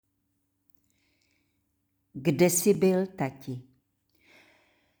Kde jsi byl, tati?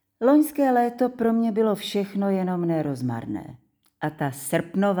 Loňské léto pro mě bylo všechno jenom nerozmarné. A ta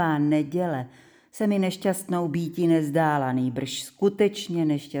srpnová neděle se mi nešťastnou býti nezdála, nýbrž skutečně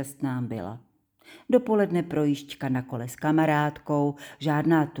nešťastná byla. Dopoledne projížďka na kole s kamarádkou,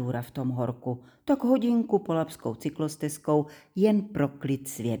 žádná túra v tom horku, tak hodinku polabskou cyklostezkou jen pro klid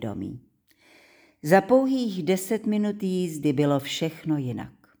svědomí. Za pouhých 10 minut jízdy bylo všechno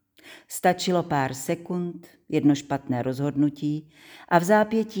jinak. Stačilo pár sekund, jedno špatné rozhodnutí a v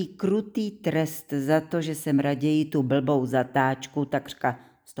zápětí krutý trest za to, že jsem raději tu blbou zatáčku, takřka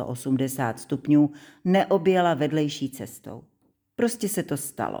 180 stupňů, neobjela vedlejší cestou. Prostě se to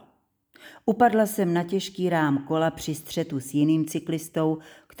stalo. Upadla jsem na těžký rám kola při střetu s jiným cyklistou,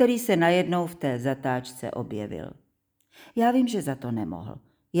 který se najednou v té zatáčce objevil. Já vím, že za to nemohl.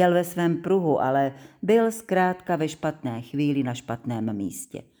 Jel ve svém pruhu, ale byl zkrátka ve špatné chvíli na špatném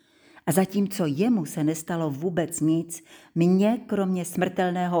místě. A zatímco jemu se nestalo vůbec nic, mě, kromě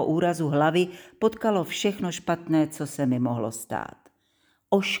smrtelného úrazu hlavy, potkalo všechno špatné, co se mi mohlo stát.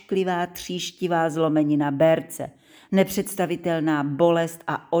 Ošklivá, tříštivá zlomenina berce, nepředstavitelná bolest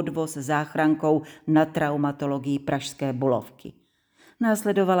a odvoz záchrankou na traumatologii Pražské Bulovky.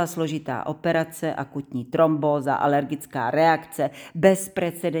 Následovala složitá operace, akutní trombóza, alergická reakce,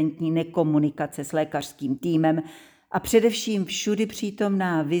 bezprecedentní nekomunikace s lékařským týmem a především všudy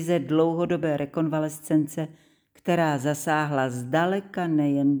přítomná vize dlouhodobé rekonvalescence, která zasáhla zdaleka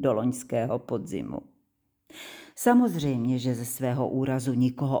nejen do loňského podzimu. Samozřejmě, že ze svého úrazu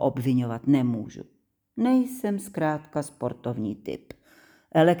nikoho obviňovat nemůžu. Nejsem zkrátka sportovní typ.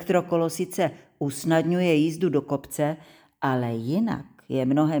 Elektrokolo sice usnadňuje jízdu do kopce, ale jinak je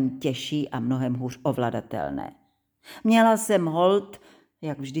mnohem těžší a mnohem hůř ovladatelné. Měla jsem holt,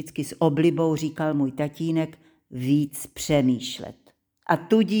 jak vždycky s oblibou říkal můj tatínek, víc přemýšlet a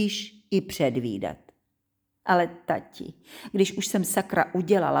tudíž i předvídat. Ale tati, když už jsem sakra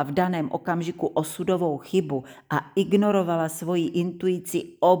udělala v daném okamžiku osudovou chybu a ignorovala svoji intuici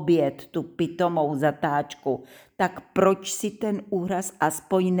objet tu pitomou zatáčku, tak proč si ten úraz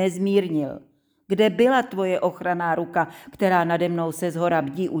aspoň nezmírnil? Kde byla tvoje ochranná ruka, která nade mnou se zhora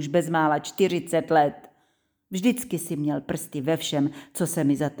bdí už bezmála 40 let? Vždycky si měl prsty ve všem, co se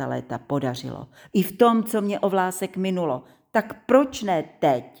mi za ta léta podařilo. I v tom, co mě o vlásek minulo. Tak proč ne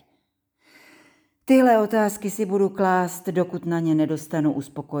teď? Tyhle otázky si budu klást, dokud na ně nedostanu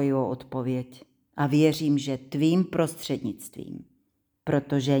uspokojivou odpověď. A věřím, že tvým prostřednictvím.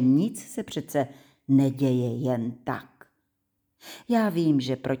 Protože nic se přece neděje jen tak. Já vím,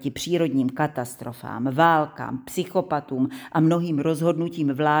 že proti přírodním katastrofám, válkám, psychopatům a mnohým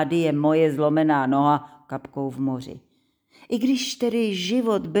rozhodnutím vlády je moje zlomená noha kapkou v moři. I když tedy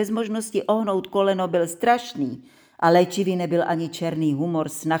život bez možnosti ohnout koleno byl strašný a léčivý nebyl ani černý humor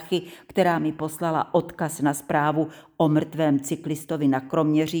snachy, která mi poslala odkaz na zprávu o mrtvém cyklistovi na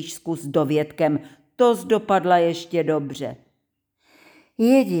Kroměřížsku s dovětkem to dopadla ještě dobře.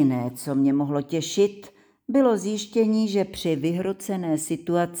 Jediné, co mě mohlo těšit, bylo zjištění, že při vyhrocené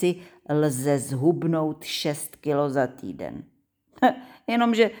situaci lze zhubnout 6 kilo za týden.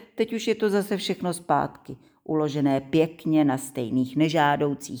 Jenomže teď už je to zase všechno zpátky, uložené pěkně na stejných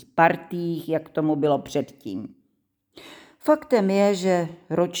nežádoucích partiích, jak tomu bylo předtím. Faktem je, že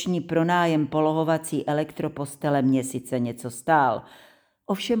roční pronájem polohovací elektropostele mě sice něco stál,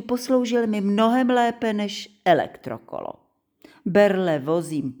 ovšem posloužil mi mnohem lépe než elektrokolo. Berle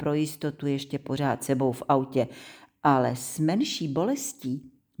vozím pro jistotu ještě pořád sebou v autě, ale s menší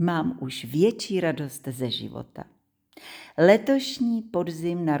bolestí mám už větší radost ze života. Letošní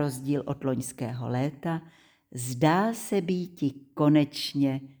podzim na rozdíl od loňského léta zdá se býti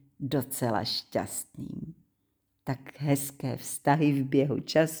konečně docela šťastným. Tak hezké vztahy v běhu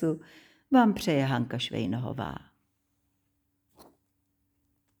času vám přeje Hanka Švejnohová.